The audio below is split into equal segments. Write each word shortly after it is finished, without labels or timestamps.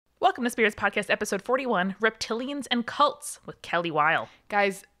Welcome to Spirits Podcast, episode 41, Reptilians and Cults with Kelly Weill.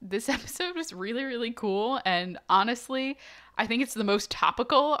 Guys, this episode was really, really cool. And honestly, I think it's the most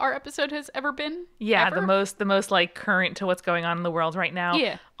topical our episode has ever been. Yeah, ever. the most like current to what's going on in the world right now.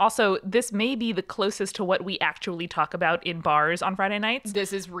 Yeah. Also, this may be the closest to what we actually talk about in bars on Friday nights.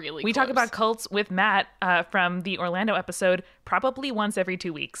 This is really We close. talk about cults with Matt from the Orlando episode probably once every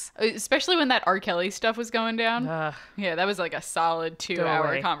 2 weeks. Especially when that R. Kelly stuff was going down. Ugh. Yeah, that was like a solid 2-hour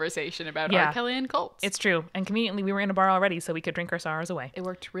away. conversation about Yeah. R. Kelly and cults. It's true. And conveniently, we were in a bar already, so we could drink our sorrows away. It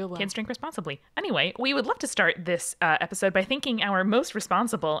worked real well. Kids drink responsibly. Anyway, we would love to start this episode by thanking our most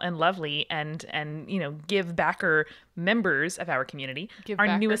responsible and lovely and give backer members of our community, our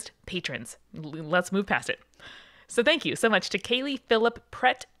backer. newest patrons. Let's move past it. So thank you so much to Kaylee, Philip,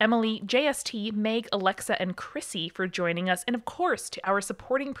 Pret, Emily, JST, Meg, Alexa, and Chrissy for joining us. And of course, to our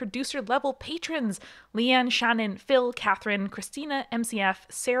supporting producer level patrons, Leanne, Shannon, Phil, Catherine, Christina, MCF,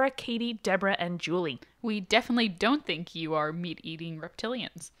 Sarah, Katie, Deborah, and Julie. We definitely don't think you are meat-eating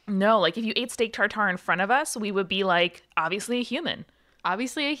reptilians. No, like if you ate steak tartare in front of us, we would be like, obviously a human.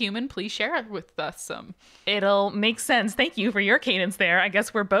 Obviously a human, please share it with us some. It'll make sense. Thank you for your cadence there. I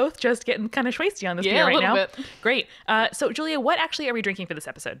guess we're both just getting kind of schwasty on this beer right now. Bit. Great. So, Julia, what actually are we drinking for this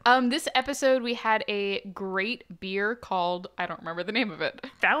episode? This episode we had a great beer called, I don't remember the name of it.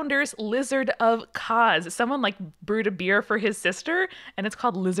 Founder's Lizard of Cause. Someone like brewed a beer for his sister, and it's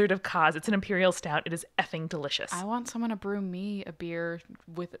called Lizard of Cause. It's an imperial stout. It is effing delicious. I want someone to brew me a beer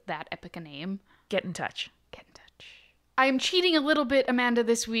with that epic a name. Get in touch. Get in touch. I'm cheating a little bit, Amanda,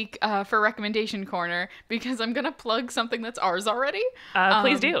 this week for Recommendation Corner because I'm going to plug something that's ours already.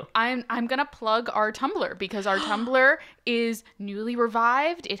 Please do. I'm going to plug our Tumblr because our Tumblr is newly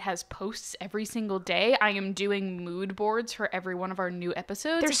revived. It has posts every single day. I am doing mood boards for every one of our new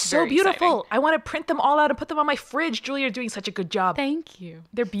episodes. They're It's so very beautiful. exciting. I want to print them all out and put them on my fridge. Julia, you're doing such a good job. Thank you.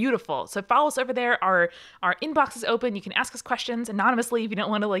 They're beautiful. So follow us over there. Our inbox is open. You can ask us questions anonymously if you don't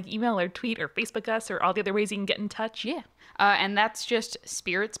want to like email or tweet or Facebook us or all the other ways you can get in touch. Yeah. And that's just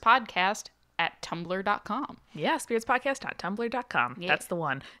spiritspodcast@tumblr.com. Yeah, spiritspodcast.tumblr.com. Yeah. That's the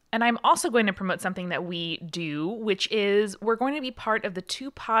one. And I'm also going to promote something that we do, which is we're going to be part of the 2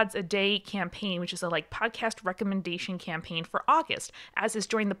 Pods a Day campaign, which is a like podcast recommendation campaign for August, as is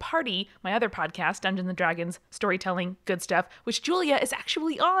Join the Party, my other podcast, Dungeons and Dragons, storytelling, good stuff, which Julia is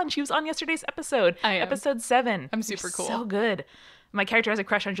actually on. She was on yesterday's episode, I am. Episode 7. I'm super It's cool. So good. My character has a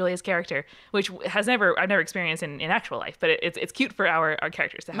crush on Julia's character, which I've never experienced in actual life, but it's cute for our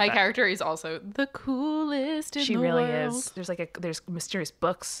characters to have My that. character is also the coolest in She the really world. is. There's mysterious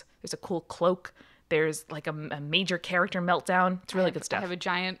books. There's a cool cloak. There's like a major character meltdown. It's really good stuff. I have a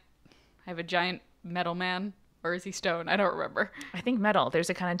giant metal man. Or is he stone? I don't remember. I think metal. There's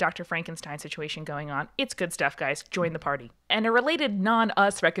a kind of Dr. Frankenstein situation going on. It's good stuff, guys. Join the party. And a related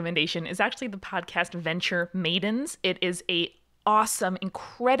non-us recommendation is actually the podcast Venture Maidens. It is a awesome,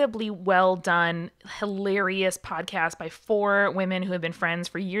 incredibly well done, hilarious podcast by 4 women who have been friends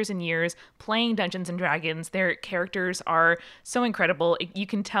for years and years playing Dungeons and Dragons. Their characters are so incredible. You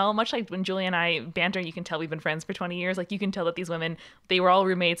can tell, much like when Julia and I banter, you can tell we've been friends for 20 years. Like you can tell that these women, they were all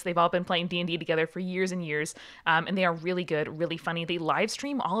roommates. They've all been playing D&D together for years and years. And they are really good, really funny. They live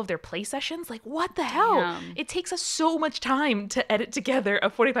stream all of their play sessions. Like what the hell? Damn. It takes us so much time to edit together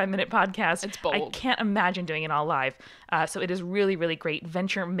a 45-minute podcast. It's bold. I can't imagine doing it all live. So it is really, really great.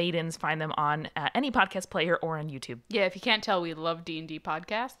 Venture Maidens, find them on any podcast player or on YouTube. Yeah, if you can't tell, we love D&D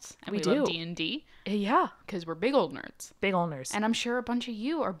podcasts. And We we do. love D&D Yeah, because we're big old nerds. big ol' nerds. And I'm sure a bunch of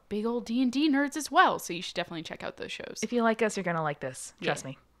you are big old D&D nerds as well. So you should definitely check out those shows. If you like us, you're going to like this. Trust Yeah.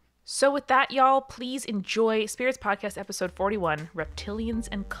 me. So with that, y'all, please enjoy Spirits Podcast episode 41, Reptilians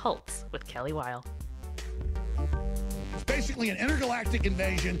and Cults with Kelly Weill. Basically an intergalactic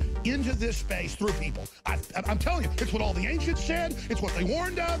invasion into this space through people. I'm telling you, it's what all the ancients said. It's what they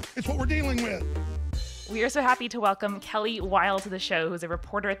warned of. It's what we're dealing with. We are so happy to welcome Kelly Weill to the show, who's a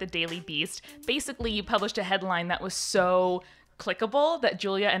reporter at the Daily Beast. Basically, you published a headline that was so clickable that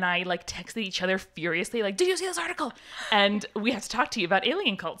Julia and I like texted each other furiously, like, did you see this article? And we have to talk to you about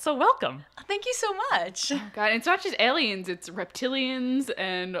alien cults. So welcome. Thank you so much. God, it's not just aliens, it's reptilians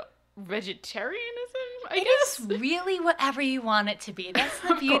and vegetarianism, I It guess. is really whatever you want it to be. That's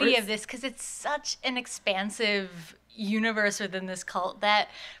the beauty course. of this, because it's such an expansive universe within this cult that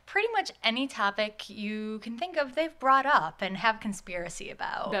pretty much any topic you can think of, they've brought up and have conspiracy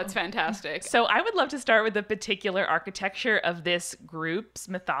about. That's fantastic. So I would love to start with the particular architecture of this group's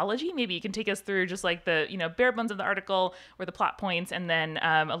mythology. Maybe you can take us through just like the, bare bones of the article or the plot points, and then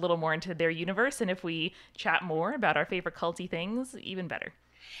a little more into their universe. And if we chat more about our favorite culty things, even better.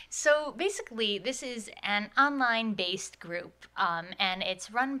 So basically, this is an online-based group, and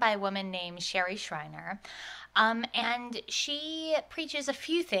it's run by a woman named Sherry Shriner. And she preaches a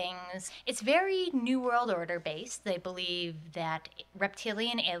few things. It's very New World Order based. They believe that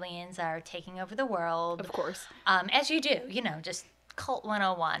reptilian aliens are taking over the world. Of course. As you do, just cult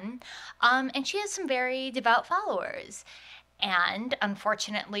 101. And she has some very devout followers. And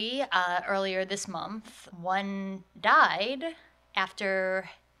unfortunately, earlier this month, one died after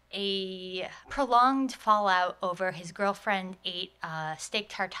a prolonged fallout over his girlfriend ate steak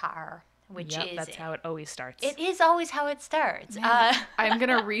tartare. Which Yep, is that's how it always starts. It is always how it starts. I'm going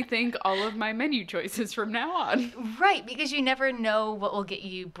to rethink all of my menu choices from now on. Right, because you never know what will get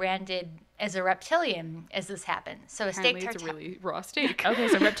you branded as a reptilian as this happens. So a steak Apparently it's a tartare. really raw steak. Okay,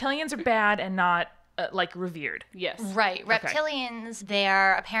 so reptilians are bad and not revered. Yes. Right, reptilians, they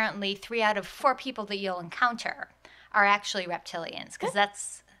are apparently 3 out of 4 people that you'll encounter are actually reptilians, because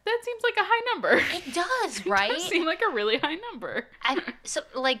that's... That seems like a high number. It does, right? It does seem like a really high number. So,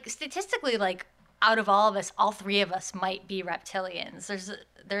 statistically, out of all of us, all 3 of us might be reptilians.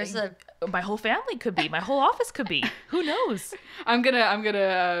 There's a My whole family could be. My whole office could be. Who knows? I'm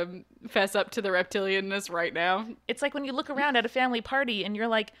gonna fess up to the reptilianness right now. It's like when you look around at a family party and you're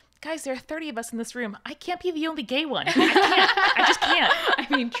like, guys, there are 30 of us in this room. I can't be the only gay one. I can't. I just can't. I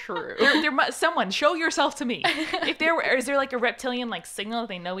mean, true. Someone show yourself to me. Is there like a reptilian signal that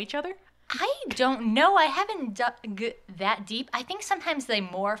they know each other? I don't know. I haven't dug that deep. I think sometimes they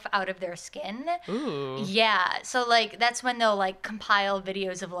morph out of their skin. Ooh. Yeah. So that's when they'll compile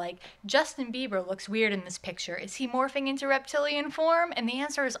videos of Justin Bieber looks weird in this picture. Is he morphing into reptilian form? And the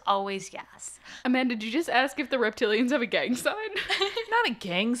answer is always yes. Amanda, did you just ask if the reptilians have a gang sign? Not a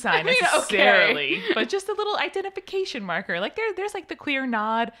gang sign mean, necessarily, okay. but just a little identification marker. There's the queer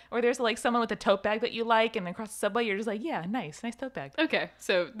nod, or there's someone with a tote bag that you like, and then across the subway you're just yeah, nice tote bag. Okay,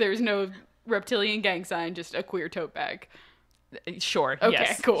 so there's no reptilian gang sign, just a queer tote bag. Sure. Okay,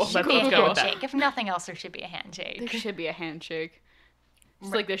 yes. cool. Should Let's be a go with that. handshake. If nothing else, there should be a handshake. There should be a handshake. It's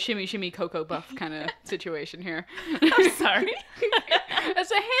like the shimmy shimmy Cocoa Buff kind of situation here. I'm sorry.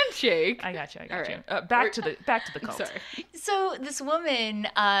 That's a handshake. I got you. All right. Back to the cult. Sorry. So this woman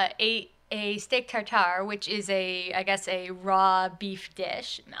ate a steak tartare, which is I guess a raw beef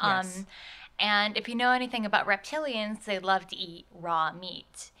dish. Yes. And if you know anything about reptilians, they love to eat raw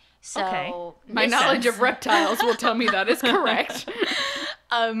meat. So Okay. My knowledge of reptiles will tell me that is correct.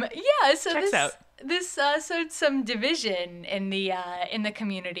 yeah, so Checks out. this sowed some division in the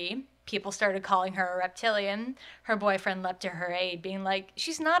community. People started calling her a reptilian. Her boyfriend leapt to her aid, being like,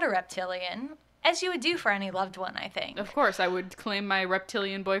 she's not a reptilian. As you would do for any loved one, I think. Of course, I would claim my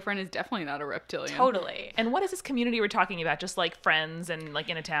reptilian boyfriend is definitely not a reptilian. Totally. And what is this community we're talking about? Just friends and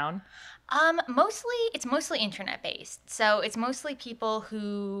in a town? It's mostly internet based. So it's mostly people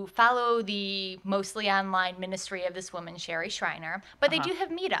who follow the mostly online ministry of this woman, Sherry Shriner, but they do have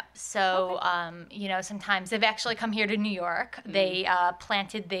meetups. So, sometimes they've actually come here to New York. They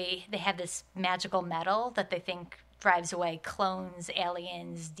they have this magical metal that they think drives away clones,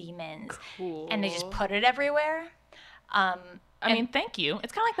 aliens, demons. Cool. And they just put it everywhere. I mean, thank you.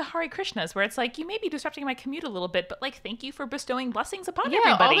 It's kind of like the Hare Krishnas, where it's you may be disrupting my commute a little bit, but thank you for bestowing blessings upon Yeah,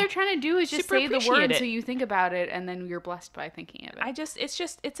 everybody. all they're trying to do is just Super say the appreciate word it. so you think about it, and then you're blessed by thinking of it.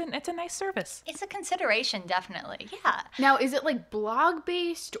 It's a nice service. It's a consideration, definitely. Yeah. Now, is it blog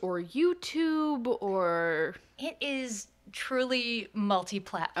based or YouTube or? It is truly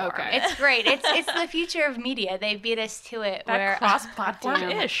multi-platform. Okay. It's great. It's the future of media. They beat us to it. That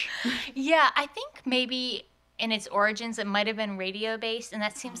cross-platform-ish. Yeah, I think maybe in its origins it might have been radio-based, and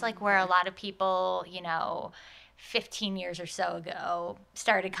that seems like where a lot of people, 15 years or so ago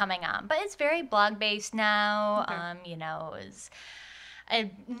started coming on. But it's very blog-based now. Okay. It's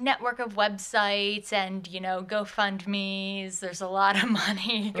a network of websites and, GoFundMes. There's a lot of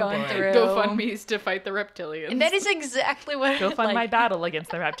money going through. GoFundMe's to fight the reptilians. And that is exactly what Go fund my battle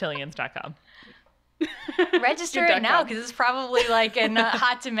against the reptilians.com. Register it now because it's probably in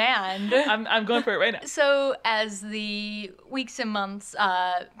hot demand. I'm going for it right now. So as the weeks and months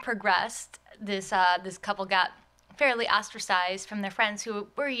progressed, this couple got fairly ostracized from their friends who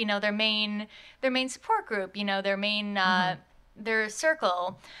were their main support group, their main their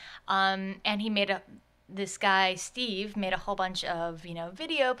circle, and this guy Steve made a whole bunch of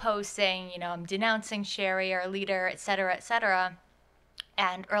video posts saying I'm denouncing Sherry, our leader, etc., etc.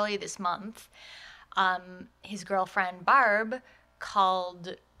 And early this month, his girlfriend Barb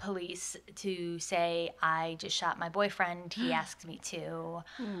called police to say, I just shot my boyfriend. He asked me to.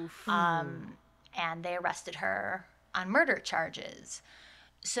 And they arrested her on murder charges.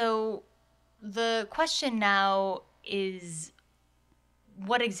 So the question now is,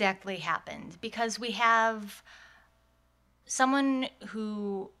 what exactly happened, because we have someone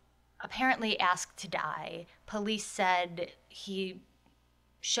who apparently asked to die. Police said he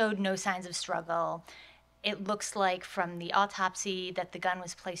showed no signs of struggle. It looks like from the autopsy that the gun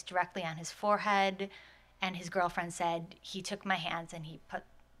was placed directly on his forehead, and his girlfriend said he took my hands and he put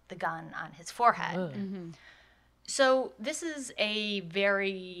the gun on his forehead. Mm-hmm. So this is a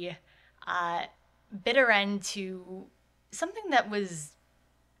very bitter end to something that was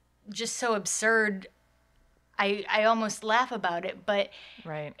just so absurd. I almost laugh about it, but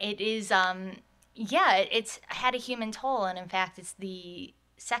Right. it is, it's had a human toll, and in fact, it's the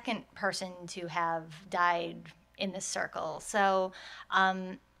second person to have died in this circle. So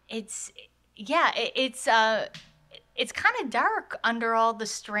it's kind of dark under all the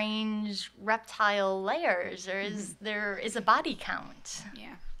strange reptile layers. There is a body count.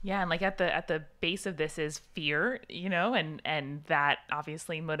 Yeah. Yeah, and like at the base of this is fear, and that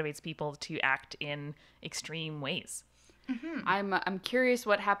obviously motivates people to act in extreme ways. Mm-hmm. I'm curious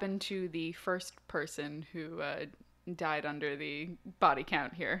what happened to the first person who died under the body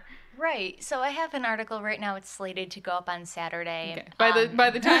count here. Right. So I have an article right now. It's slated to go up on Saturday. Okay. By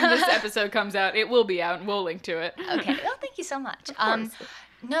the time this episode comes out, it will be out, and we'll link to it. Okay. Well, thank you so much. Of course.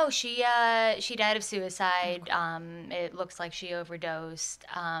 No, she died of suicide. It looks like she overdosed.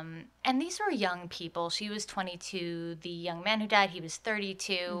 And these were young people. She was 22. The young man who died, he was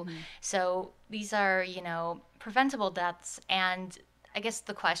 32. Mm-hmm. So these are, preventable deaths. And I guess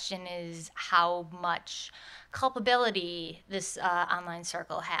the question is how much culpability this online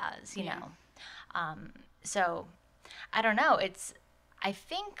circle has, you know. So I don't know. I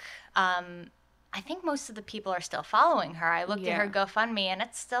think most of the people are still following her. I looked at her GoFundMe, and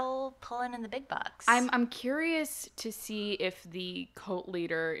it's still pulling in the big bucks. I'm curious to see if the cult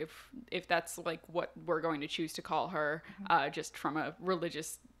leader, if that's like what we're going to choose to call her, just from a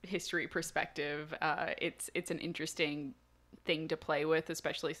religious history perspective. It's an interesting thing to play with,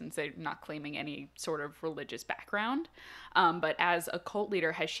 especially since they're not claiming any sort of religious background. But as a cult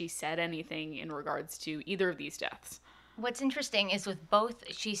leader, has she said anything in regards to either of these deaths? What's interesting is with both,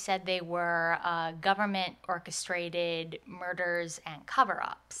 she said they were government-orchestrated murders and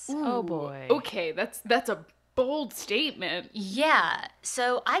cover-ups. Oh, boy. Okay, that's a bold statement. Yeah.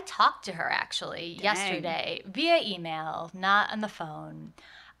 So I talked to her, actually, yesterday via email, not on the phone.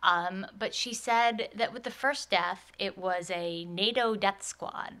 But she said that with the first death, it was a NATO death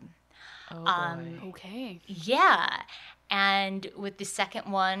squad. Oh, boy. Okay. Yeah. And with the second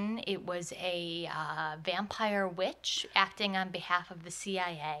one, it was a vampire witch acting on behalf of the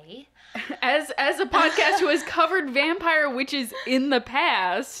CIA. As a podcast who has covered vampire witches in the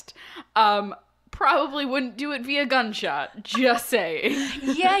past, probably wouldn't do it via gunshot. Just saying.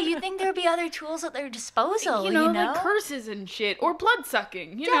 Yeah, you think there'd be other tools at their disposal, you know? Like curses and shit, or blood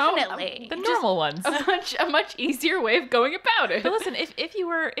sucking. Definitely. The normal ones. A much easier way of going about it. But listen, if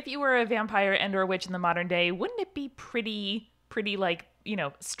you were a vampire and or a witch in the modern day, wouldn't it be pretty like,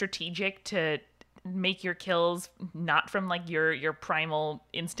 strategic to make your kills not from like your primal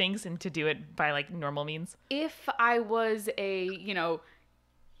instincts and to do it by like normal means? If I was a,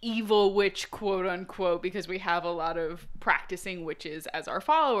 evil witch, quote unquote, because we have a lot of practicing witches as our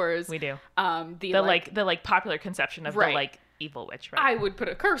followers. We do. The popular conception of the like evil witch, right? I would put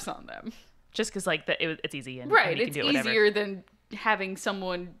a curse on them. Just because like it's easy and right, you can it's do whatever. easier than having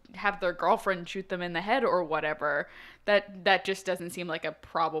someone have their girlfriend shoot them in the head or whatever. That just doesn't seem like a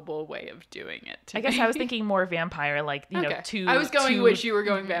probable way of doing it to I guess me. I was thinking more vampire, like I was going wish you were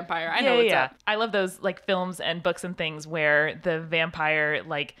going vampire. I know what's up. I love those like films and books and things where the vampire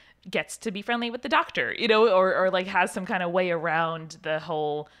like gets to be friendly with the doctor, or like has some kind of way around the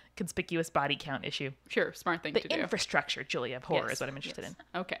whole conspicuous body count issue. Sure, smart thing to do. The infrastructure, Julia, of horror is what I'm interested in.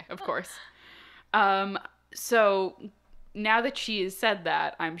 Okay, of course. So now that she has said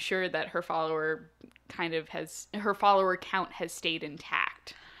that, I'm sure that her follower count has stayed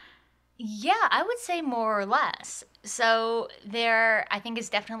intact. Yeah, I would say more or less. So there, I think, is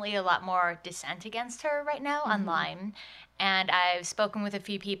definitely a lot more dissent against her right now online. And I've spoken with a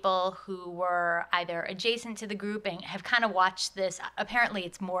few people who were either adjacent to the group and have kind of watched this. Apparently,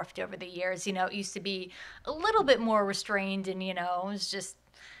 it's morphed over the years. It used to be a little bit more restrained and, it was just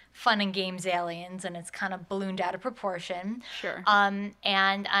fun and games aliens, and it's kind of ballooned out of proportion. Sure. And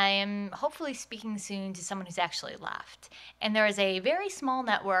I am hopefully speaking soon to someone who's actually left. And there is a very small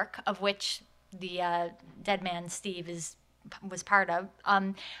network of which the dead man Steve was part of,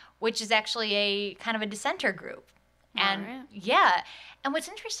 which is actually a kind of a dissenter group. And yeah, and what's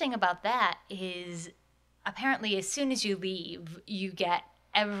interesting about that is apparently as soon as you leave, you get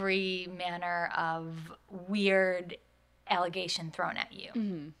every manner of weird allegation thrown at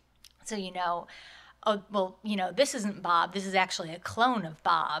you. So, oh, well, this isn't Bob. This is actually a clone of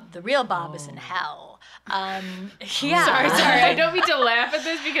Bob. The real Bob is in hell. Yeah. Sorry. I don't mean to laugh at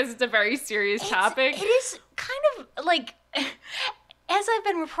this because it's a very serious topic. It is kind of like, as I've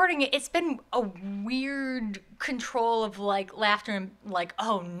been reporting it, it's been a weird control of like laughter and like,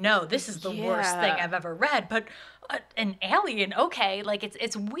 oh no, this is the worst thing I've ever read. But an alien, okay, like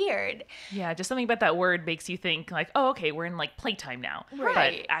it's weird. Yeah, just something about that word makes you think like, oh, okay, we're in like playtime now.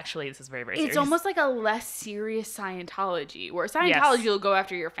 Right. But actually, this is very, very serious. It's almost like a less serious Scientology, where Scientology will go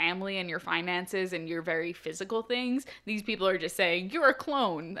after your family and your finances and your very physical things. These people are just saying, you're a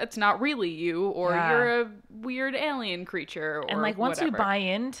clone. That's not really you, or you're a weird alien creature, or and like once whatever. you buy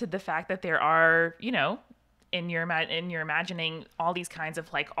into the fact that there are, in your imagining all these kinds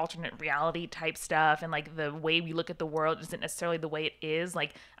of like alternate reality type stuff, and like the way we look at the world isn't necessarily the way it is,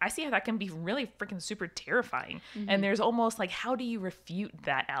 like I see how that can be really freaking super terrifying. And there's almost like, how do you refute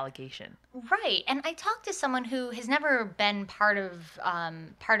that allegation? Right. And I talked to someone who has never been part of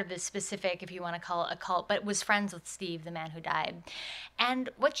this specific, if you want to call it a cult, but was friends with Steve, the man who died. And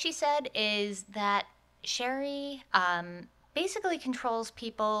what she said is that Sherry basically controls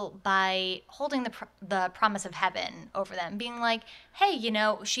people by holding the promise of heaven over them, being like, hey,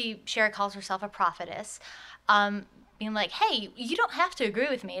 Sherry calls herself a prophetess, being like, hey, you don't have to agree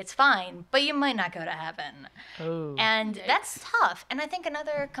with me, it's fine, but you might not go to heaven. Oh. And that's tough. And I think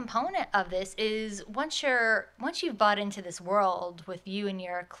another component of this is once you've bought into this world with you and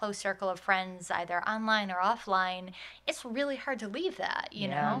your close circle of friends, either online or offline, it's really hard to leave that, you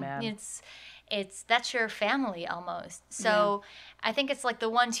know? Man. That's your family almost. So I think it's like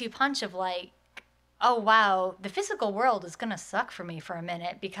the 1-2 punch of like, oh wow, the physical world is gonna suck for me for a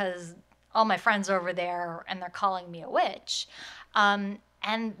minute because all my friends are over there and they're calling me a witch. And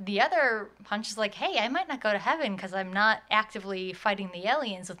the other punch is like, hey, I might not go to heaven because I'm not actively fighting the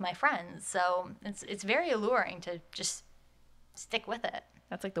aliens with my friends. So it's very alluring to just stick with it.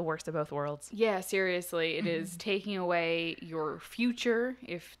 That's like the worst of both worlds. Yeah, seriously, it is taking away your future.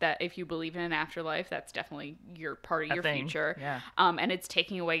 If you believe in an afterlife, that's definitely your part of your future. Yeah. And it's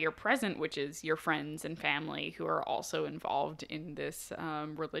taking away your present, which is your friends and family who are also involved in this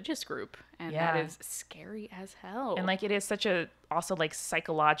religious group, and that is scary as hell. And like it is such a also like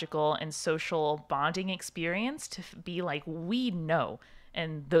psychological and social bonding experience to be like, we know,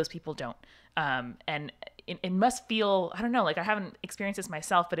 and those people don't. And it must feel, I don't know, like I haven't experienced this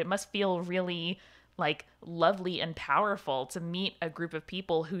myself, but it must feel really like lovely and powerful to meet a group of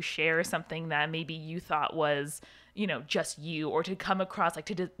people who share something that maybe you thought was, just you, or to come across like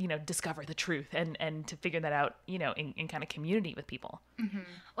to, discover the truth and to figure that out, in kind of community with people. Mm-hmm.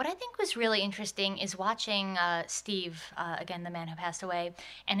 What I think was really interesting is watching Steve, again, the man who passed away,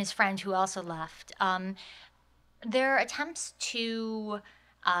 and his friend who also left. Their attempts to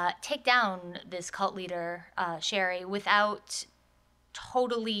take down this cult leader, Sherry, without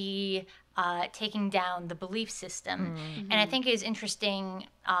totally taking down the belief system. And I think it is interesting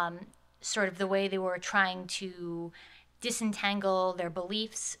sort of the way they were trying to disentangle their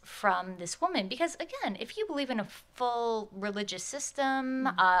beliefs from this woman. Because, again, if you believe in a full religious system,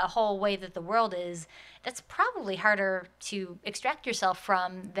 a whole way that the world is, that's probably harder to extract yourself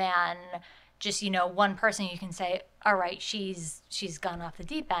from than just, one person you can say, all right, she's gone off the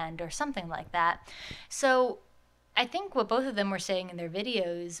deep end or something like that. So I think what both of them were saying in their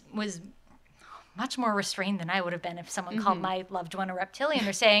videos was much more restrained than I would have been if someone called my loved one a reptilian.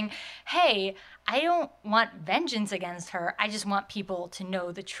 They're saying, hey, I don't want vengeance against her. I just want people to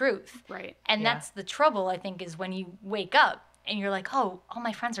know the truth. Right. And that's the trouble, I think, is when you wake up and you're like, oh, all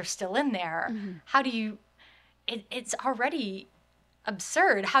my friends are still in there. How do you... It's already...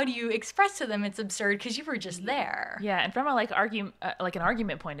 absurd. How do you express to them it's absurd because you were just there? Yeah, and from a an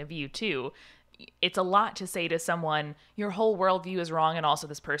argument point of view too, it's a lot to say to someone, your whole worldview is wrong and also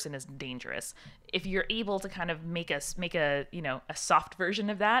this person is dangerous. If you're able to kind of make a soft version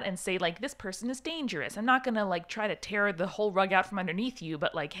of that and say like, this person is dangerous, I'm not gonna like try to tear the whole rug out from underneath you,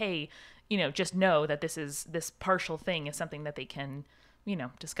 but like, hey, just know that this partial thing is something that they can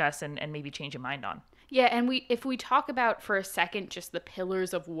discuss and maybe change your mind on. Yeah, and if we talk about for a second just the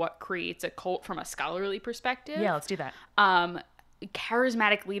pillars of what creates a cult from a scholarly perspective. Yeah, let's do that.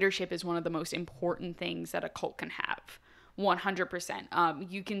 Charismatic leadership is one of the most important things that a cult can have. 100%.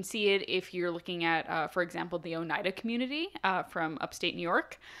 You can see it if you're looking at, for example, the Oneida community from upstate New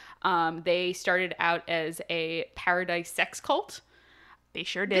York. They started out as a paradise sex cult. They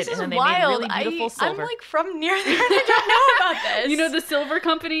sure did. This is and then wild. They made really beautiful silver. I'm like from near there and I don't know about this. You know the silver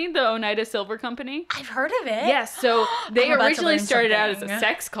company, the Oneida Silver Company? I've heard of it. Yes. So they I'm about to originally learn started out as something. a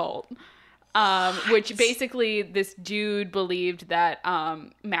sex cult. Which basically this dude believed that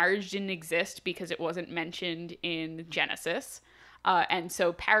marriage didn't exist because it wasn't mentioned in Genesis. And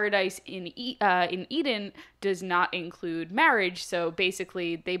so paradise in Eden does not include marriage. So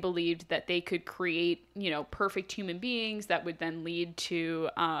basically they believed that they could create, perfect human beings that would then lead to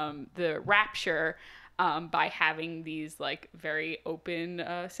the rapture by having these like very open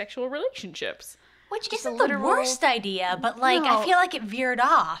sexual relationships. Which isn't the worst idea, but like I feel like it veered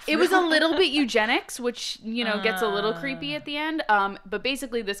off. It was a little bit eugenics, which, gets a little creepy at the end. But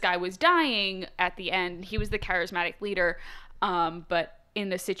basically this guy was dying at the end. He was the charismatic leader. But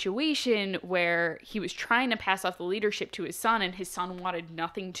in a situation where he was trying to pass off the leadership to his son and his son wanted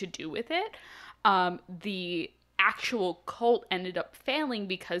nothing to do with it, the actual cult ended up failing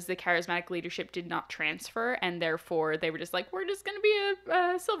because the charismatic leadership did not transfer, and therefore they were just like, we're just going to be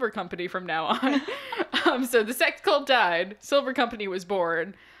a silver company from now on. So the sex cult died, silver company was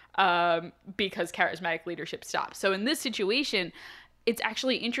born, because charismatic leadership stopped. So in this situation, it's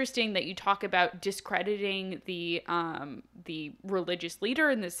actually interesting that you talk about discrediting the religious leader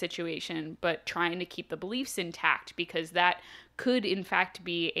in this situation, but trying to keep the beliefs intact, because that could in fact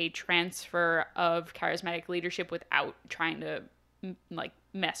be a transfer of charismatic leadership without trying to like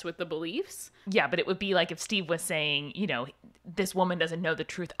mess with the beliefs. Yeah, but it would be like if Steve was saying, this woman doesn't know the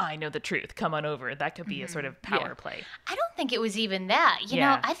truth, I know the truth, come on over. That could be a sort of power play. I don't think it was even that. You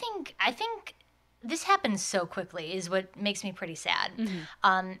know, I think this happens so quickly is what makes me pretty sad.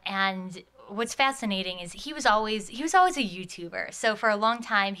 And what's fascinating is he was always a YouTuber. So for a long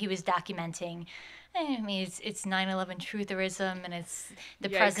time he was documenting, it's 9/11 trutherism, and it's the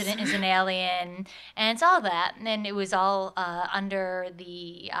president is an alien, and it's all that. And it was all under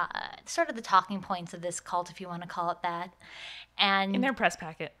the sort of the talking points of this cult, if you want to call it that. And in their press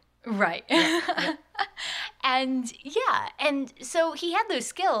packet. Right. Yeah. And so he had those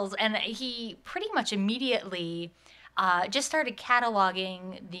skills, and he pretty much immediately just started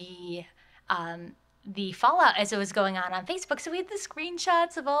cataloging the fallout as it was going on Facebook. So we had the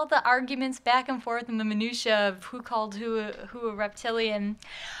screenshots of all the arguments back and forth and the minutia of who called who a reptilian.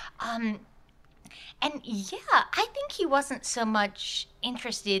 And I think he wasn't so much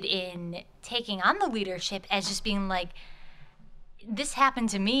interested in taking on the leadership as just being like, this happened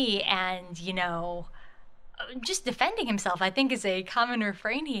to me, and just defending himself, I think, is a common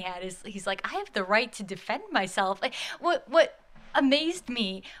refrain he had. Is he's like, I have the right to defend myself. Like what amazed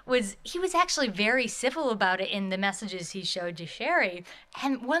me was he was actually very civil about it in the messages he showed to Sherry.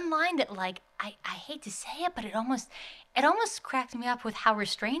 And one line that, like, I hate to say it, but it almost cracked me up with how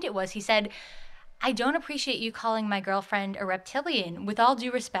restrained it was. He said, I don't appreciate you calling my girlfriend a reptilian. With all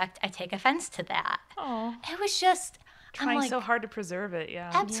due respect, I take offense to that. Oh, it was just trying so hard to preserve it.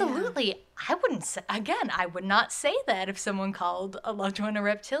 Yeah, absolutely. Yeah. I would not say that if someone called a loved one a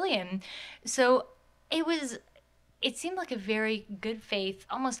reptilian. So it seemed like a very good faith,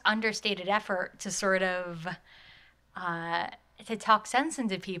 almost understated effort to sort of to talk sense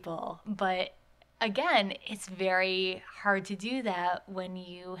into people. But again, it's very hard to do that when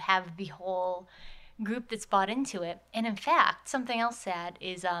you have the whole group that's bought into it. And in fact, something else sad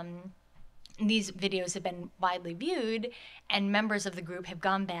is these videos have been widely viewed, and members of the group have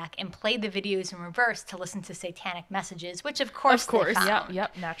gone back and played the videos in reverse to listen to satanic messages, which of course they found.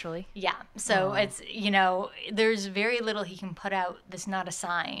 Yep, naturally. Yeah, so it's, there's very little he can put out that's not a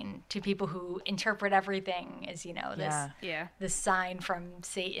sign to people who interpret everything as, this sign from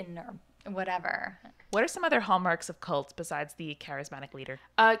Satan or whatever. What are some other hallmarks of cults besides the charismatic leader?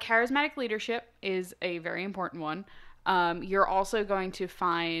 Charismatic leadership is a very important one. You're also going to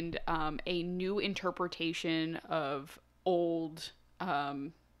find a new interpretation of old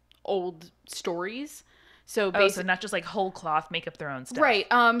stories. So basically, so not just like whole cloth make up their own stuff. Right.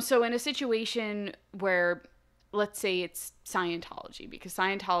 So in a situation where, let's say it's Scientology, because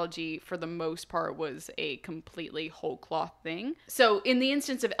Scientology for the most part was a completely whole cloth thing. So in the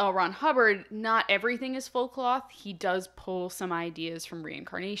instance of L. Ron Hubbard, not everything is full cloth. He does pull some ideas from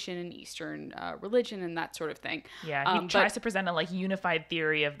reincarnation and Eastern religion and that sort of thing. Yeah, he tries to present a like unified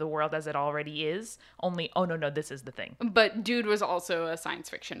theory of the world as it already is, only, oh no, this is the thing. But dude was also a science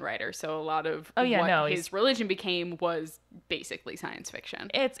fiction writer, so a lot of his religion became was basically science fiction.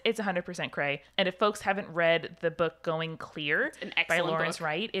 It's 100% cray. And if folks haven't read the book Going Clear by Lawrence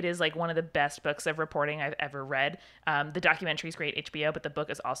Wright, it is like one of the best books of reporting I've ever read. The documentary is great, HBO, but the book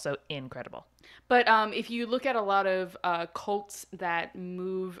is also incredible. But if you look at a lot of cults that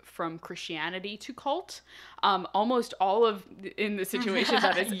move from Christianity to cult, almost all of, in the situation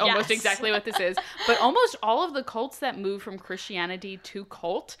that is almost exactly what this is, but almost all of the cults that move from Christianity to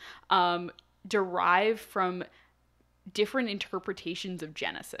cult derive from different interpretations of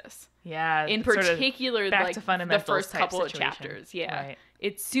Genesis. Yeah. In particular, back like to fundamentals the first type couple situation. of chapters. Yeah. Right.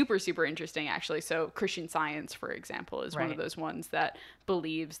 It's super, super interesting, actually. So Christian Science, for example, is one Right. of those ones that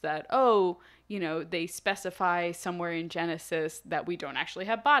believes that, they specify somewhere in Genesis that we don't actually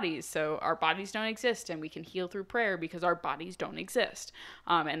have bodies. So our bodies don't exist and we can heal through prayer because our bodies don't exist.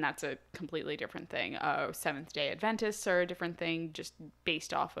 And that's a completely different thing. Seventh-day Adventists are a different thing, just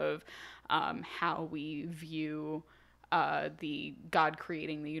based off of how we view the God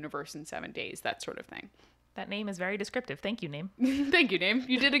creating the universe in 7 days, that sort of thing. That name is very descriptive. Thank you, name. Thank you, Name.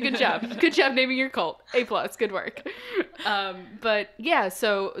 You did a good job. Good job naming your cult. A+. Good work. But yeah,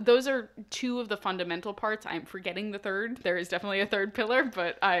 so those are two of the fundamental parts. I'm forgetting the third. There is definitely a third pillar,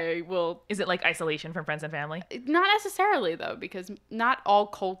 but I will... Is it like isolation from friends and family? Not necessarily, though, because not all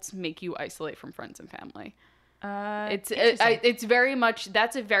cults make you isolate from friends and family. It's very much...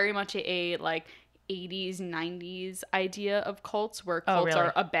 That's a very much a like 80s, 90s idea of cults, where cults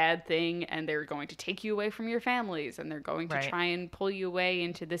are a bad thing and they're going to take you away from your families and they're going to try and pull you away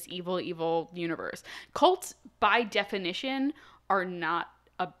into this evil, evil universe. Cults, by definition, are not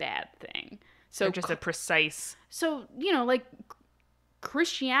a bad thing. So they're just a precise... So, like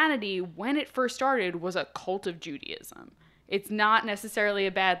Christianity, when it first started, was a cult of Judaism. It's not necessarily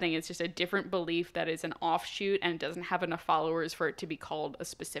a bad thing. It's just a different belief that is an offshoot and doesn't have enough followers for it to be called a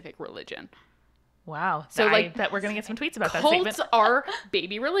specific religion. Wow. So I bet we're going to get some tweets about that statement. Cults are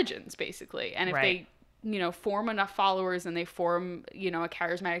baby religions, basically. And if they, form enough followers and they form, a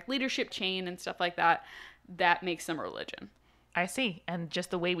charismatic leadership chain and stuff like that, that makes them a religion. I see. And just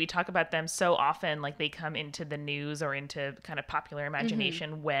the way we talk about them so often, like they come into the news or into kind of popular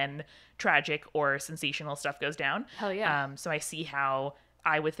imagination when tragic or sensational stuff goes down. Hell yeah. So I see how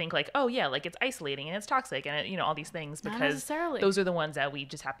I would think like, oh yeah, like it's isolating and it's toxic and all these things, because those are the ones that we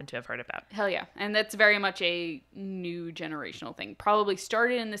just happen to have heard about. Hell yeah. And that's very much a new generational thing. Probably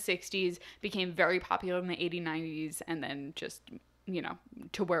started in the 60s, became very popular in the 80s, 90s, and then just,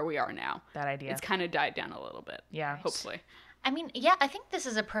 to where we are now. That idea. It's kind of died down a little bit. Yeah. Hopefully. I mean, yeah, I think this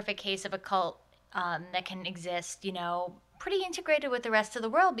is a perfect case of a cult that can exist, pretty integrated with the rest of the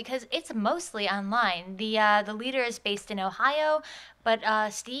world, because it's mostly online. The leader is based in Ohio, but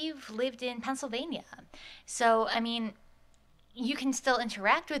Steve lived in Pennsylvania. So, I mean, you can still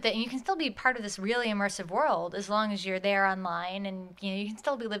interact with it, and you can still be part of this really immersive world as long as you're there online, and you can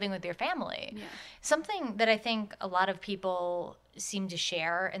still be living with your family. Yeah. Something that I think a lot of people seem to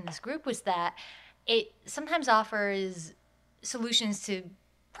share in this group was that it sometimes offers solutions to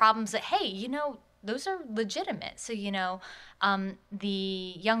problems that, hey, those are legitimate. So,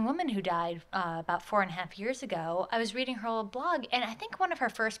 the young woman who died about 4.5 years ago, I was reading her old blog, and I think one of her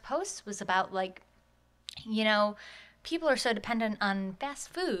first posts was about, like, people are so dependent on fast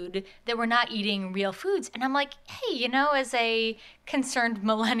food that we're not eating real foods. And I'm like, hey, as a concerned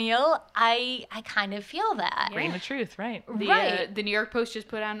millennial, I kind of feel that. Bring the truth, right. The New York Post just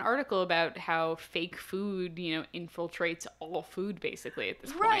put out an article about how fake food, infiltrates all food basically at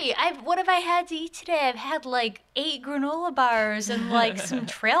this point. Right. What have I had to eat today? I've had like 8 granola bars and like some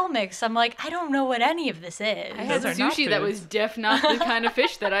trail mix. I'm like, I don't know what any of this is. I had sushi that was not the kind of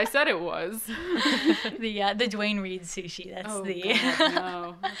fish that I said it was. The Dwayne Reed sushi. That's God,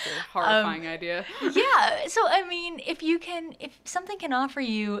 no. That's a horrifying idea. Yeah. So I mean, if something can offer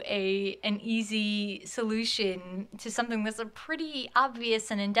you an easy solution to something that's a pretty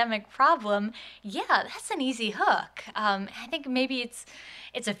obvious and endemic problem, yeah, that's an easy hook. I think maybe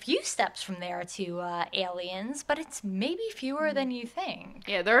it's a few steps from there to aliens, but it's maybe fewer than you think.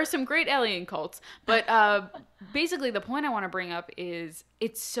 Yeah, there are some great alien cults, but basically the point I want to bring up is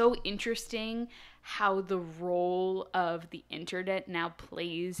it's so interesting how the role of the internet now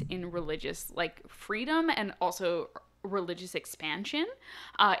plays in religious freedom and also religious expansion.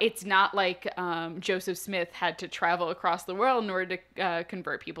 It's not like Joseph Smith had to travel across the world in order to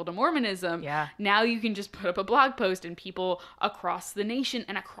convert people to Mormonism. Yeah. Now you can just put up a blog post and people across the nation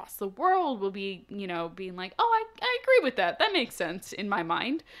and across the world will be, being like, oh, I agree with that. That makes sense in my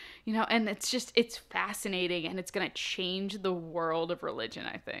mind. And it's fascinating, and it's going to change the world of religion,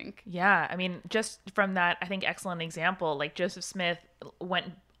 I think. Yeah. I mean, just from that, I think, excellent example, like Joseph Smith went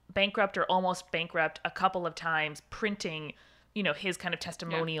bankrupt or almost bankrupt a couple of times printing, his kind of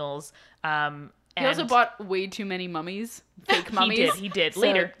testimonials. He also bought way too many mummies, fake mummies. He did. So,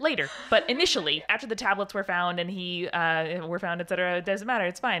 later. But initially, after the tablets were found and were found, etc., it doesn't matter.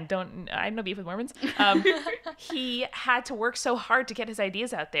 It's fine. I have no beef with Mormons. He had to work so hard to get his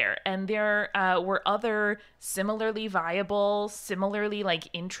ideas out there. And there were other similarly viable, similarly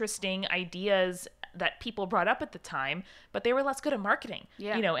interesting ideas that people brought up at the time, but they were less good at marketing.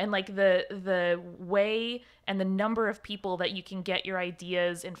 Yeah. You know, and like the way and the number of people that you can get your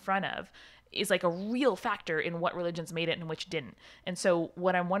ideas in front of is like a real factor in what religions made it and which didn't. And so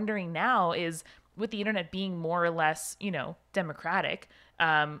what I'm wondering now is, with the internet being more or less, you know, democratic,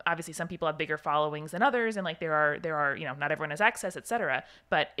 obviously some people have bigger followings than others, and like there are, you know, not everyone has access, etc.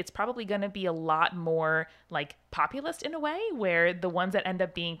 But it's probably going to be a lot more like populist in a way, where the ones that end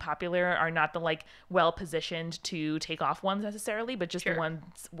up being popular are not the like well positioned to take off ones necessarily, but just the ones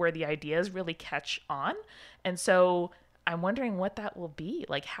where the ideas really catch on. And so I'm wondering what that will be.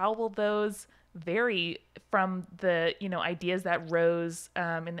 Like, how will those vary from the, you know, ideas that rose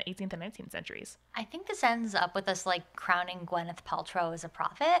in the 18th and 19th centuries? I think this ends up with us like crowning Gwyneth Paltrow as a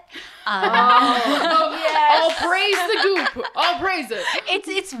prophet. I'll praise the Goop. I'll praise it.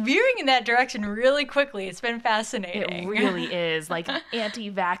 It's veering in that direction really quickly. It's been fascinating. It really is. Like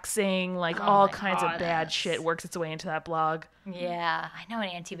anti-vaxxing, like all kinds of bad shit works its way into that blog. Yeah, I know an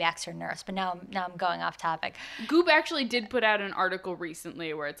anti-vaxxer nurse, but now I'm going off topic. Goop actually did put out an article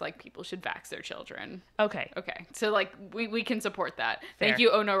recently where it's like people should vax their children. Okay. So like we can support that. Fair. Thank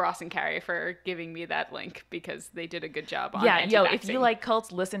you, Ono, Ross, and Carrie, for giving me that link, because they did a good job on anti-vaxxing. If you anti-vaxxing. like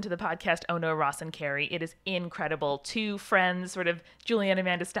cults, listen to the podcast Ono, Ross, and Carrie. It is incredible. Two friends, sort of Julie and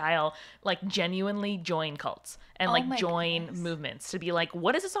Amanda style, like genuinely join cults and like join movements to be like,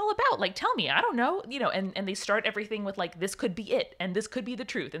 what is this all about? Like, tell me, I don't know, you know, and they start everything with like, this could be it and this could be the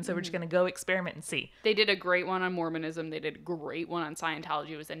truth, and so we're just gonna go experiment and see. They did a great one on Mormonism. They did a great one on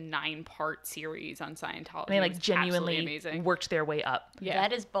Scientology. It was a 9-part series on Scientology. And they like genuinely worked their way up. Yeah.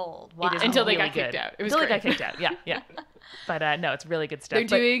 That is bold. Wow. It is Until they really got kicked good. out. It was Until great. they got kicked out. Yeah. But no, it's really good stuff.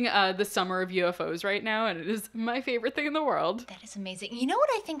 They're doing the Summer of UFOs right now, and it is my favorite thing in the world. That is amazing. You know what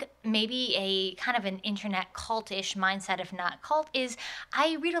I think maybe a kind of an internet cultish mindset, if not cult, is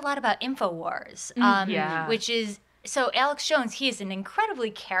I read a lot about InfoWars, which is, so Alex Jones, he is an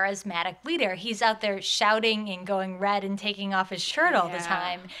incredibly charismatic leader. He's out there shouting and going red and taking off his shirt all the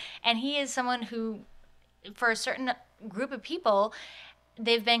time. And he is someone who, for a certain group of people,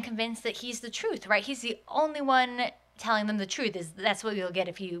 they've been convinced that he's the truth, right? He's the only one telling them the truth. That's what you'll get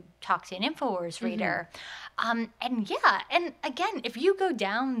if you talk to an InfoWars reader. And again, if you go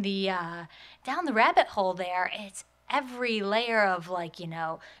down the rabbit hole there, it's every layer of like, you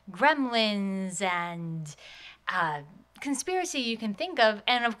know, gremlins and conspiracy you can think of.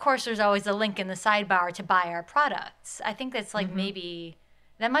 And of course, there's always a link in the sidebar to buy our products. I think that's like maybe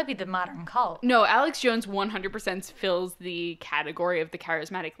that might be the modern cult. No, Alex Jones 100% fills the category of the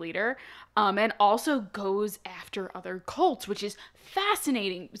charismatic leader, and also goes after other cults, which is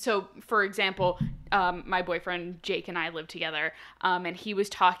fascinating. So, for example, my boyfriend Jake and I live together, and he was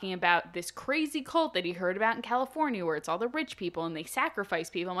talking about this crazy cult that he heard about in California, where it's all the rich people and they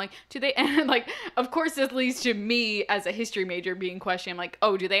sacrifice people. I'm like, do they? And like, of course, this leads to me as a history major being questioned. I'm like,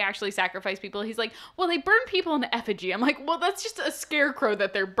 oh, do they actually sacrifice people? He's like, well, they burn people in effigy. I'm like, well, that's just a scarecrow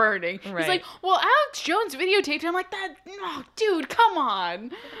that they're burning. Right. He's like, well, Alex Jones videotaped it. I'm like, oh, dude, come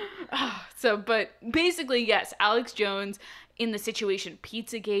on. So, but basically, yes, Alex Jones in the situation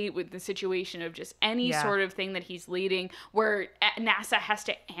Pizzagate, with the situation of just any sort of thing that he's leading, where NASA has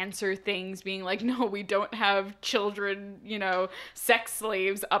to answer things being like, no, we don't have children, you know, sex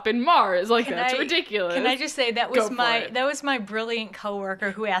slaves up in Mars. Like, that's ridiculous. Can I just say that was my brilliant coworker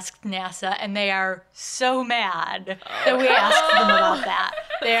who asked NASA, and they are so mad that we asked them about that.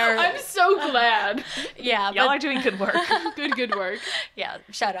 I'm so glad. Yeah, y'all are doing good work. Good work. Yeah,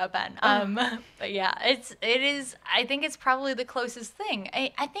 shout out, Ben. But yeah, it is. I think it's probably the closest thing.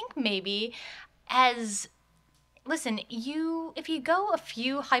 I think maybe listen, if you go a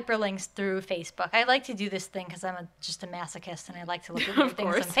few hyperlinks through Facebook, I like to do this thing because I'm just a masochist and I like to look at weird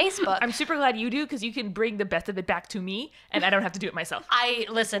things on Facebook. I'm super glad you do, because you can bring the best of it back to me and I don't have to do it myself.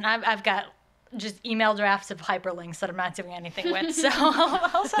 I've got just email drafts of hyperlinks that I'm not doing anything with, so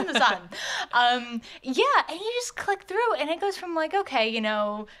I'll send this on. And you just click through and it goes from like, okay, you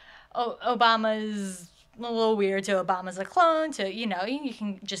know, Obama's a little weird to Obama's a clone to, you know, you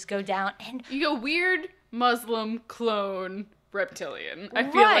can just go down and you go weird, Muslim, clone, reptilian. I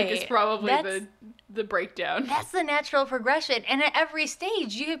feel like it's probably the breakdown. That's the natural progression. And at every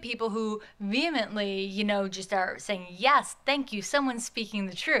stage, you have people who vehemently, you know, just are saying, yes, thank you, someone's speaking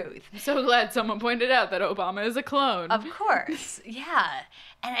the truth. I'm so glad someone pointed out that Obama is a clone. Of course, yeah.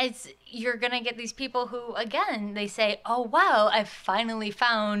 And you're going to get these people who, again, they say, oh, wow, I finally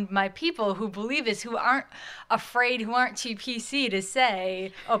found my people who believe this, who aren't afraid, who aren't too PC to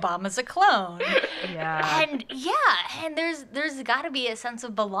say Obama's a clone. Yeah. And there's got to be a sense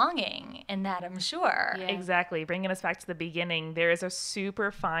of belonging in that, I'm sure. Yeah. Exactly. Bringing us back to the beginning, there is a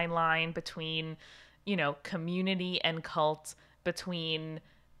super fine line between community and cult, between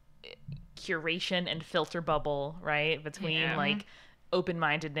curation and filter bubble, right? Between like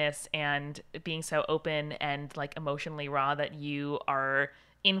open-mindedness and being so open and like emotionally raw that you are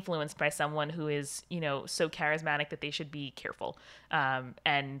influenced by someone who is, so charismatic that they should be careful.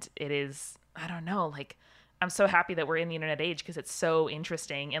 And it is, I don't know, like, I'm so happy that we're in the internet age because it's so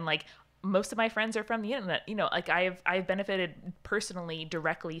interesting. And like, most of my friends are from the internet, like I've benefited personally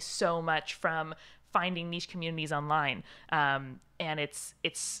directly so much from finding niche communities online. And it's,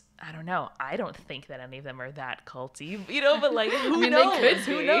 I don't know. I don't think that any of them are that culty, but like, who knows? They could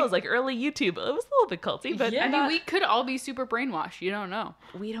Who be. knows? Like early YouTube, it was a little bit culty, but I mean, we could all be super brainwashed. You don't know.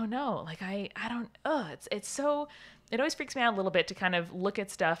 we don't know. Like, I don't, it's so, it always freaks me out a little bit to kind of look at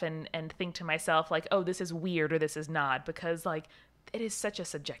stuff and think to myself like, oh, this is weird or this is not, because like, it is such a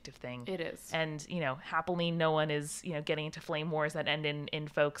subjective thing. It is. And, happily no one is, getting into flame wars that end in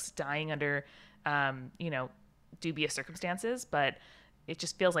folks dying under, dubious circumstances, but it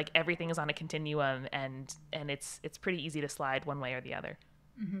just feels like everything is on a continuum, and it's pretty easy to slide one way or the other.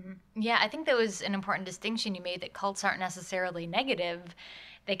 Mm-hmm. Yeah, I think that was an important distinction you made, that cults aren't necessarily negative.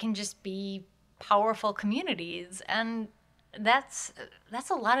 They can just be powerful communities, and that's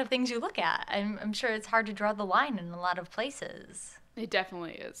a lot of things you look at. I'm sure it's hard to draw the line in a lot of places. It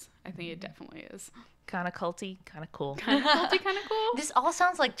definitely is. I think it definitely is. Kind of culty, kind of cool. Kind of culty, kind of cool. This all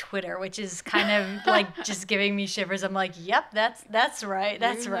sounds like Twitter, which is kind of like just giving me shivers. I'm like, yep, that's right.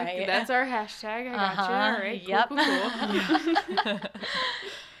 That's You're like, right. That's our hashtag. I gotcha. All right. Cool, Yep.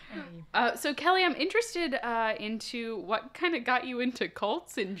 cool. So Kelly, I'm interested into what kind of got you into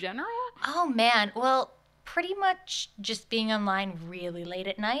cults in general. Oh man, well, pretty much just being online really late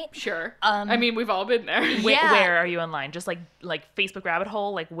at night. Sure. I mean, we've all been there. Yeah. Where are you online? Just like Facebook rabbit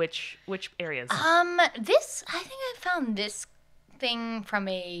hole? Like which areas? I think I found this thing from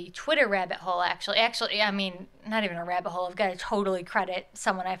a Twitter rabbit hole, actually. I mean, not even a rabbit hole. I've got to totally credit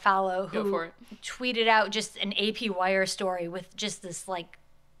someone I follow Go who for it. tweeted out just an AP Wire story with just this, like,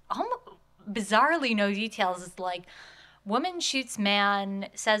 almost bizarrely no details. It's like, woman shoots man,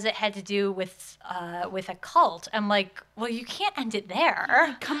 says it had to do with a cult. I'm like, well, you can't end it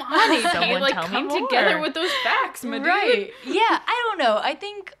there. Come on, Someone like tell me come more. together with those facts, my dude. Right. Yeah, I don't know. I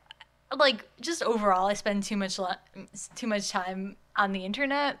think, like, just overall, I spend too much time on the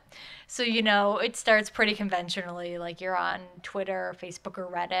internet. So, it starts pretty conventionally. Like, you're on Twitter, Facebook, or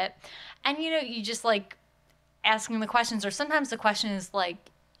Reddit. And, you just, like, asking the questions. Or sometimes the question is, like,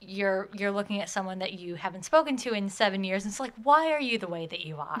 you're looking at someone that you haven't spoken to in 7 years, and it's like, why are you the way that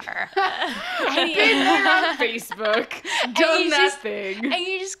you are? Been there on Facebook, done that thing. And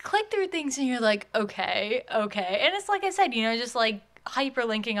you just click through things, and you're like, okay. And it's like I said, just like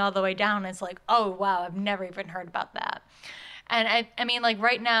hyperlinking all the way down. It's like, oh, wow, I've never even heard about that. And I mean, like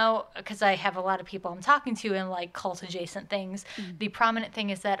right now, because I have a lot of people I'm talking to in like cult adjacent things, the prominent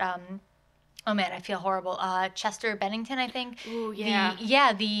thing is that, oh man, I feel horrible. Chester Bennington, I think. Ooh,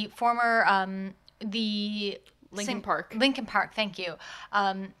 yeah. The former, Linkin Park. Linkin Park, thank you.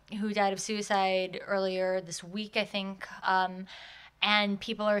 Who died of suicide earlier this week, I think. And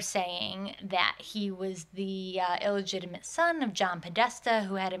people are saying that he was the illegitimate son of John Podesta,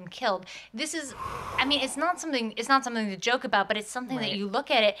 who had him killed. This is, I mean, it's not something to joke about, but it's something that you look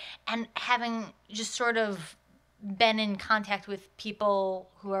at it, and having just sort of been in contact with people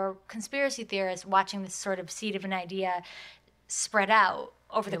who are conspiracy theorists, watching this sort of seed of an idea spread out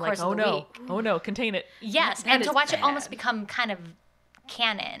over the course of the week. Oh no, contain it. Yes, and to watch it almost become kind of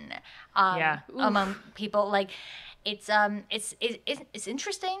canon among people. Like, it's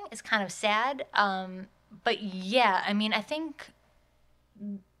interesting. It's kind of sad. But yeah, I mean, I think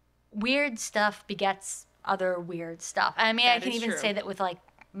weird stuff begets other weird stuff. I mean, I can even say that with like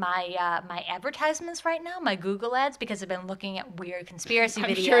my advertisements right now, my Google ads, because I've been looking at weird conspiracy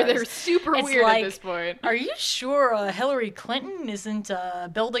videos. I'm sure they're super weird at this point. Are you sure Hillary Clinton isn't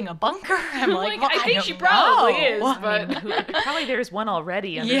building a bunker? I'm like, well, I think don't she probably is, I but mean, probably there's one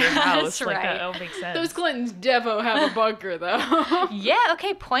already under your house. That's Like, right. that don't make sense. those Clintons devo have a bunker though. yeah,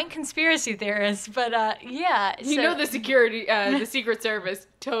 okay, point conspiracy theorists, but yeah. The security, the Secret Service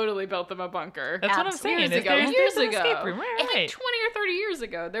totally built them a bunker. That's what I'm saying. Years If ago. there's Years an ago. escape room, I think right. 20 or 30 years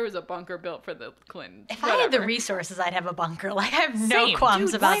ago, there was a bunker built for the Clintons. If I had the Whatever. resources, I'd have a bunker. Like, I have no Same.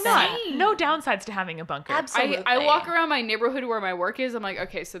 qualms Dude, about why that. not? No downsides to having a bunker. Absolutely. I walk around my neighborhood where my work is. I'm like,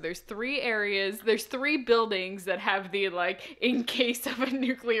 okay, so there's 3 areas. There's 3 buildings that have the, like, in case of a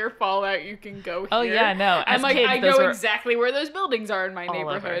nuclear fallout, you can go here. Oh, yeah, no. As I'm like, kids, I those know were exactly where those buildings are in my all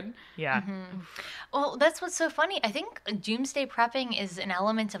over. neighborhood. Yeah. Well, that's what's so funny. I think doomsday prepping is an element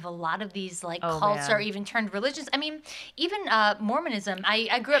element of a lot of these like Oh, cults man. or even turned religions. I mean, even Mormonism.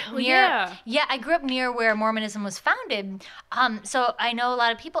 I grew up near. yeah. Yeah, I grew up near where Mormonism was founded. So I know a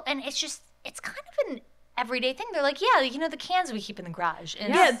lot of people, and it's kind of an everyday thing. They're like, yeah, you know, the cans we keep in the garage.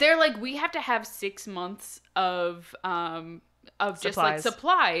 And Yeah, they're like, we have to have 6 months of just like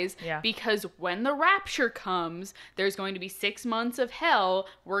supplies Yeah. because when the rapture comes, there's going to be 6 months of hell.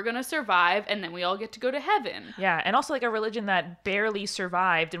 We're gonna survive, and then we all get to go to heaven. Yeah, and also like a religion that barely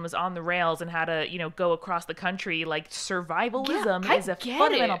survived and was on the rails and had to, you know, go across the country. Like survivalism I is a get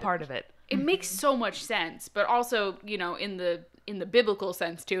fundamental it. part of it. It makes so much sense, but also, you know, in the biblical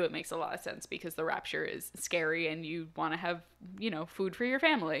sense too, it makes a lot of sense because the rapture is scary and you want to have, you know, food for your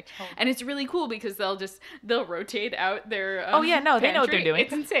family. And it's really cool because they'll rotate out their Oh yeah, no, they know what they're pantry. doing.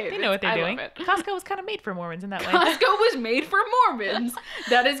 It's insane. They know what they're I doing. love it. Costco was kind of made for Mormons in that way. Costco was made for Mormons.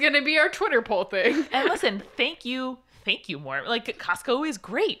 That is going to be our Twitter poll thing. And listen, thank you, Mormon. Like Costco is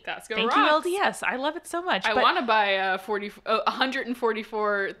great. Costco thank rocks. you, LDS. I love it so much. I but- want to buy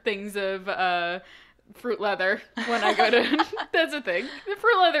 144 things of fruit leather when I go to. That's a thing. The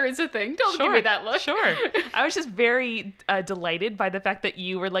fruit leather is a thing. Don't give me that look. Sure. I was just very delighted by the fact that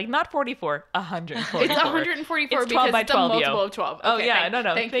you were like, not 44, 144. It's 144 It's 12 because by it's 12, a multiple yo. of 12. Oh, Okay, yeah, no.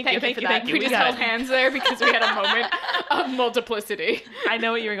 Thank Thank you you, for that. thank you. We just got held it. hands there because we had a moment of multiplicity. I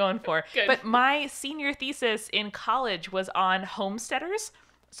know what you were going for. Good. But my senior thesis in college was on homesteaders.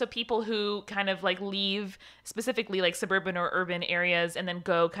 So people who kind of like leave specifically like suburban or urban areas and then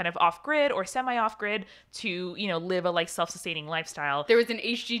go kind of off grid or semi off grid to, you know, live a like self-sustaining lifestyle. There was an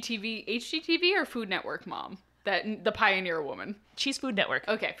HGTV or Food Network mom, that the pioneer woman. She's Food Network.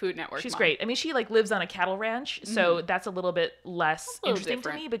 Okay, Food Network. She's mom. great. I mean, she like lives on a cattle ranch, so that's a little bit less A little interesting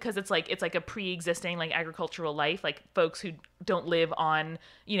different. to me because it's like a pre-existing like agricultural life. Like folks who don't live on,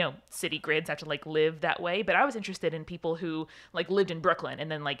 you know, city grids have to like live that way. But I was interested in people who like lived in Brooklyn and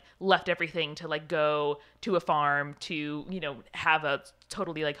then like left everything to like go to a farm to, you know, have a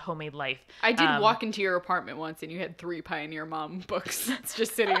totally like homemade life. I did walk into your apartment once and you had 3 Pioneer Mom books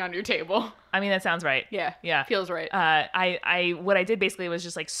just sitting on your table. I mean, that sounds right. Yeah. Feels right. What I did basically was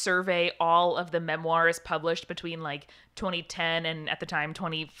just like survey all of the memoirs published between like 2010 and at the time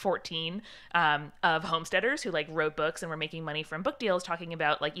 2014 of homesteaders who like wrote books and were making money from book deals talking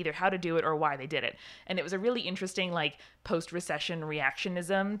about like either how to do it or why they did it. And it was a really interesting like post-recession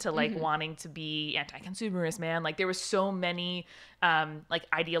reactionism to like wanting to be anti-consumerist, man. Like there was so many like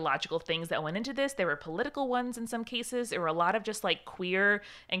ideological things that went into this. There were political ones in some cases. There were a lot of just like queer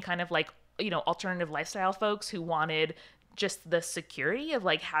and kind of like, you know, alternative lifestyle folks who wanted just the security of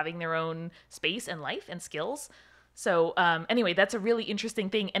like having their own space and life and skills. So anyway, that's a really interesting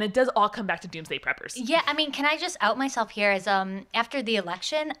thing. And it does all come back to doomsday preppers. Yeah, I mean, can I just out myself here as after the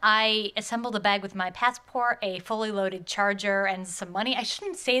election, I assembled a bag with my passport, a fully loaded charger, and some money. I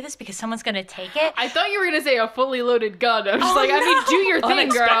shouldn't say this because someone's going to take it. I thought you were going to say a fully loaded gun. I was just like, I mean, do your thing,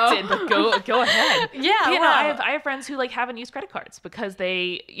 Unexpected, girl. but go ahead. Yeah, But, you know, well. I have friends who like haven't used credit cards because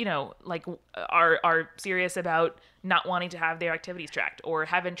they, you know, like are serious about not wanting to have their activities tracked or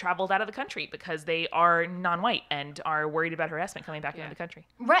haven't traveled out of the country because they are non-white and are worried about harassment coming back into the country.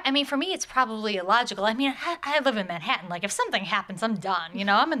 Right. I mean, for me, it's probably illogical. I mean, I live in Manhattan. Like, if something happens, I'm done. You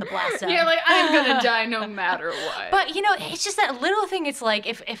know, I'm in the blast zone. Yeah, like, I'm going to die no matter what. But, you know, it's just that little thing. It's like,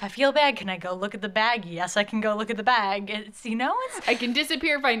 if I feel bad, can I go look at the bag? Yes, I can go look at the bag. It's, you know, it's... I can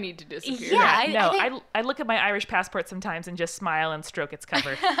disappear if I need to disappear. Yeah, I look at my Irish passport sometimes and just smile and stroke its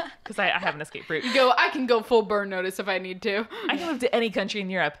cover because I have an escape route. I can go full burn notice if I need to. I can move to any country in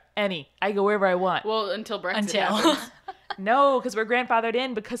Europe. I go wherever I want. Well, until Brexit happens. No, because we're grandfathered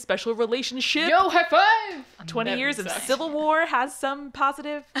in because special relationship. Yo, high five! 20 That years of sucks. civil war has some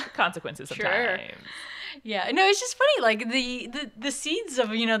positive consequences sometimes. Yeah, no, it's just funny. Like the seeds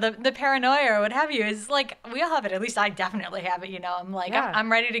of, you know, the paranoia or what have you is like we all have it. At least I definitely have it. You know, I'm like Yeah.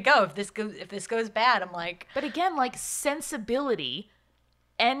 I'm ready to go. If this goes bad, I'm like. But again, like sensibility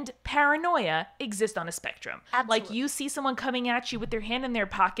and paranoia exist on a spectrum. Absolutely. Like you see someone coming at you with their hand in their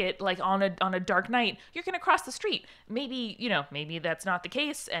pocket, like on a dark night, you're gonna cross the street. Maybe, you know, maybe that's not the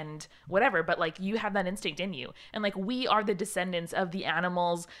case and whatever, but like you have that instinct in you. And like we are the descendants of the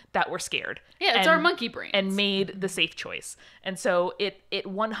animals that were scared. Yeah, it's our monkey brains. And made the safe choice. And so it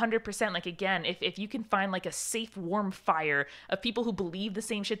 100%, like again, if you can find like a safe, warm fire of people who believe the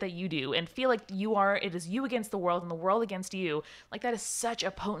same shit that you do and feel like it is you against the world and the world against you, like that is such a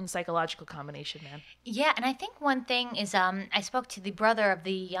a potent psychological combination, man. Yeah, and I think one thing is I spoke to the brother of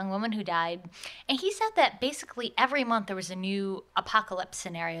the young woman who died, and he said that basically every month there was a new apocalypse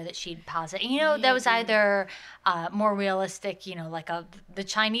scenario that she'd posit. And, you know, that was either more realistic, you know, like the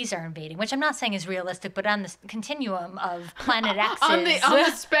Chinese are invading, which I'm not saying is realistic, but on the continuum of Planet X's. on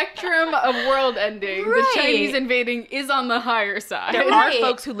the spectrum of world ending, the Chinese invading is on the higher side. There are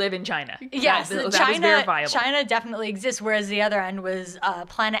folks who live in China. Yes, that was verifiable. China definitely exists, whereas the other end was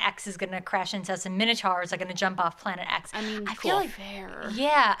Planet X is going to crash into us and Minotaurs are going to jump off Planet X. I mean, I feel like fair.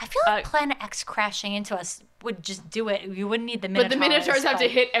 Yeah, I feel like Planet X crashing into us would just do it. You wouldn't need the Minotaurs. But the Minotaurs have to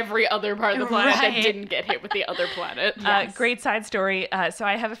hit every other part of the planet that didn't get hit with the other planet. Yes. Great side story. So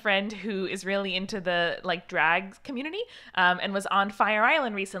I have a friend who is really into the like drag community and was on Fire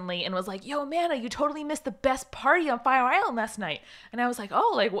Island recently and was like, yo, Amanda, you totally missed the best party on Fire Island last night. And I was like,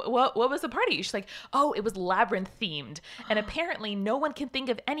 oh, like what was the party? She's like, oh, it was Labyrinth themed. And apparently no one can think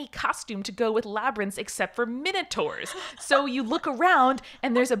of any costume to go with labyrinths except for Minotaurs. So you look around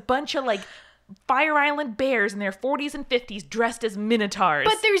and there's a bunch of like Fire Island bears in their 40s and 50s dressed as Minotaurs.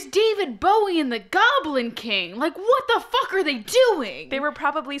 But there's David Bowie and the Goblin King. Like, what the fuck are they doing? There were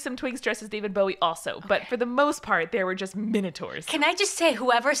probably some twigs dressed as David Bowie also, but for the most part, there were just Minotaurs. Can I just say,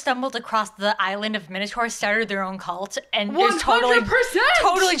 whoever stumbled across the island of Minotaurs started their own cult, and 100%! it's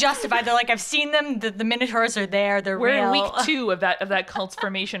totally justified. They're like, I've seen them. The Minotaurs are there. They're We're real. in week 2 of that cult's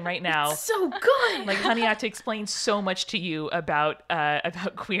formation right now. It's so good. Like, honey, I have to explain so much to you about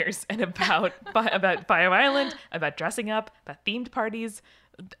queers and about Fire Island, about dressing up, about themed parties.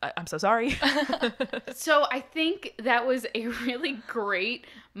 I'm so sorry. So I think that was a really great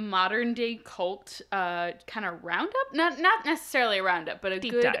modern day cult kind of roundup. Not necessarily a roundup, but a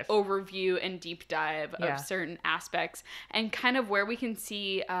deep good dive. Overview and deep dive of certain aspects and kind of where we can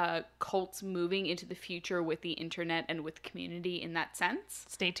see cults moving into the future with the internet and with community in that sense.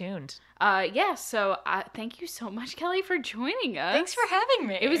 Stay tuned. So thank you so much, Kelly, for joining us. Thanks for having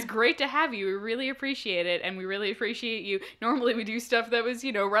me. It was great to have you. We really appreciate it, and we really appreciate you. Normally we do stuff that was,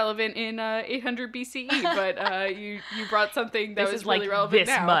 relevant in 800 BCE, but you brought something that was really relevant this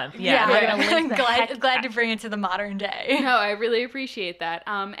now. month. Yeah. We're gonna link glad to bring it to the modern day. No, I really appreciate that.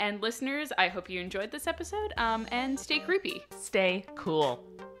 And listeners, I hope you enjoyed this episode. And stay creepy. Stay cool.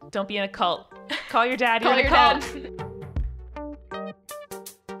 Don't be in a cult. Call your dad. Call You're in your a cult. dad.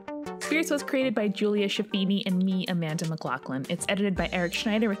 Spirits was created by Julia Shafini and me, Amanda McLaughlin. It's edited by Eric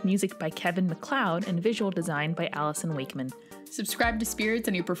Schneider with music by Kevin MacLeod and visual design by Allison Wakeman. Subscribe to Spirits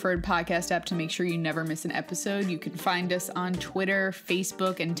on your preferred podcast app to make sure you never miss an episode. You can find us on Twitter,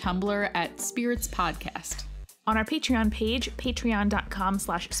 Facebook, and Tumblr at Spirits Podcast. On our Patreon page,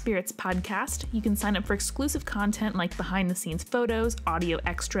 patreon.com/spiritspodcast, you can sign up for exclusive content like behind-the-scenes photos, audio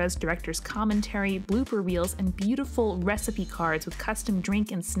extras, director's commentary, blooper reels, and beautiful recipe cards with custom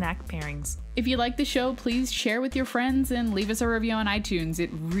drink and snack pairings. If you like the show, please share with your friends and leave us a review on iTunes. It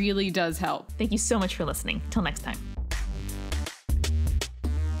really does help. Thank you so much for listening. Till next time.